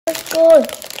Go.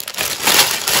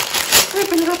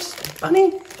 Open it up, Bunny.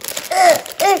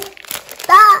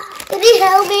 Dad, can you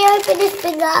help me open this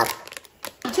thing up?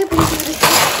 It's too busy with this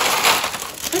thing.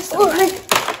 Press the button.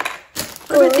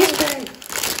 What about this bag?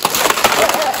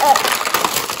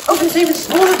 Oh, there's even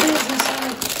smaller bags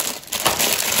inside.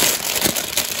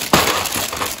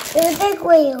 There's a big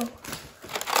wheel.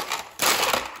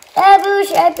 I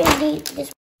wish I could beat this.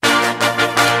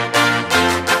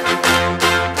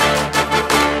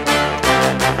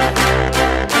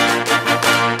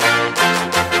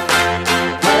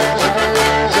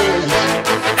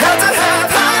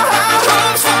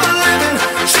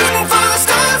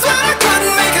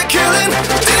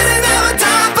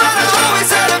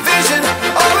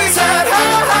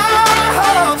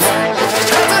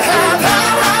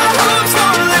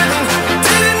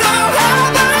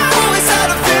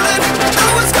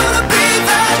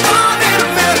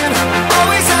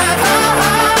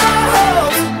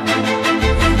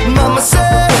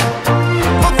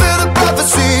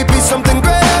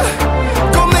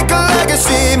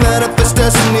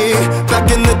 Back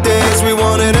in the days we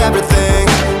wanted everything,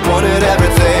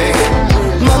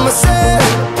 Mama said,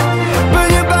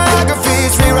 burn your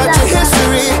biographies, rewrite your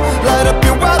history, light up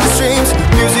your wildest dreams,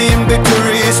 museum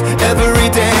victories. Every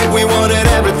day we wanted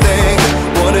everything,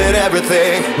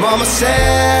 Mama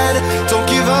said, don't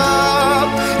give up,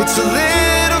 it's a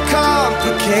little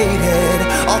complicated,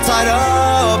 all tied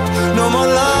up, no more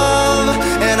love,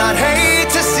 and I'd hate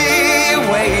to see you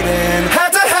waiting.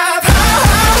 Had to have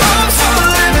hopes for a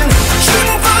living,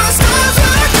 shooting for the stars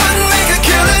but I couldn't make a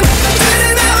killing.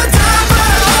 Didn't have a time but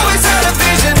I always had a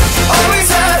vision, always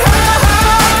had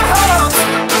hopes.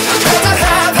 Had to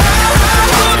have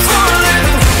hopes for a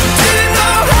living, didn't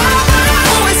know how but I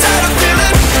always had a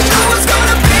feeling I was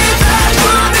gonna be that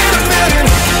one in a million.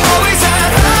 Always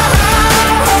had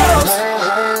hopes.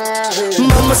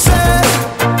 Mama said,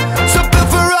 something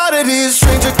for oddities,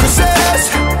 stranger cruises.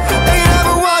 Ain't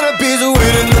ever wannabes,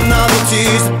 waiting the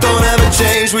novelties that don't ever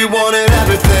change. We wanted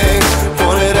everything,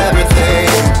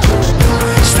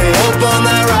 Stay up on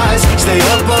that rise, stay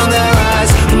up on that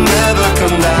rise, never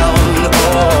come down.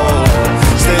 Oh,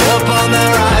 stay up on that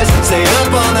rise, stay up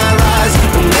on that rise,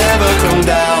 never come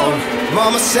down.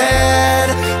 Mama said,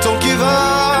 don't give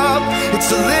up, it's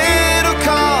a little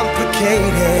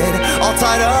complicated, all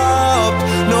tied up,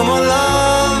 no more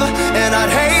love, and I'd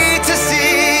hate to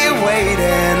see you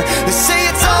waiting. They say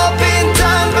it's all been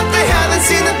done, but they haven't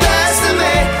seen the best of me.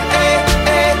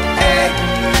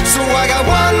 So I got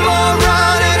one more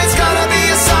run, and it's gonna be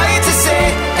a sight to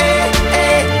see.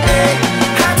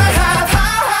 Had to have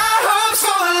high hopes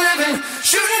for a living,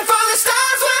 shooting for the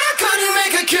stars when I couldn't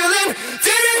make a killing.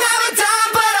 Didn't have a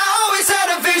dime, but I always had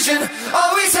a vision,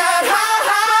 always had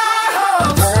high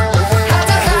hopes. Had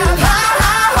to have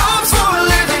high hopes for a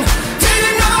living,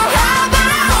 didn't know how, but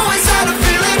I always had a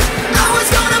feeling I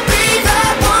was gonna be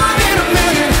that one in a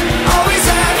million. Always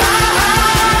had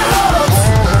high hopes.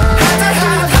 Had to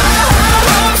have high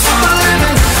hopes for a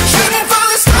living, shooting for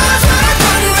the stars when I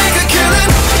couldn't make a killing.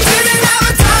 Didn't have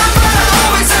a time, but I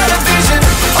always had a vision,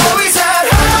 always had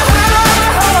high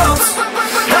hopes.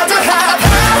 Had to have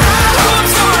high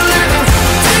hopes for a living,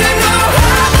 didn't know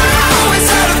how, but I always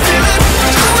had a feeling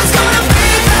I was gonna be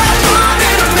that one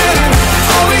in a million.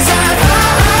 Always had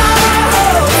high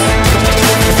hopes.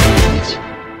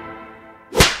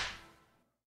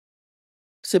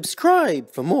 Subscribe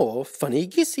for more funny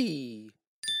Gissy.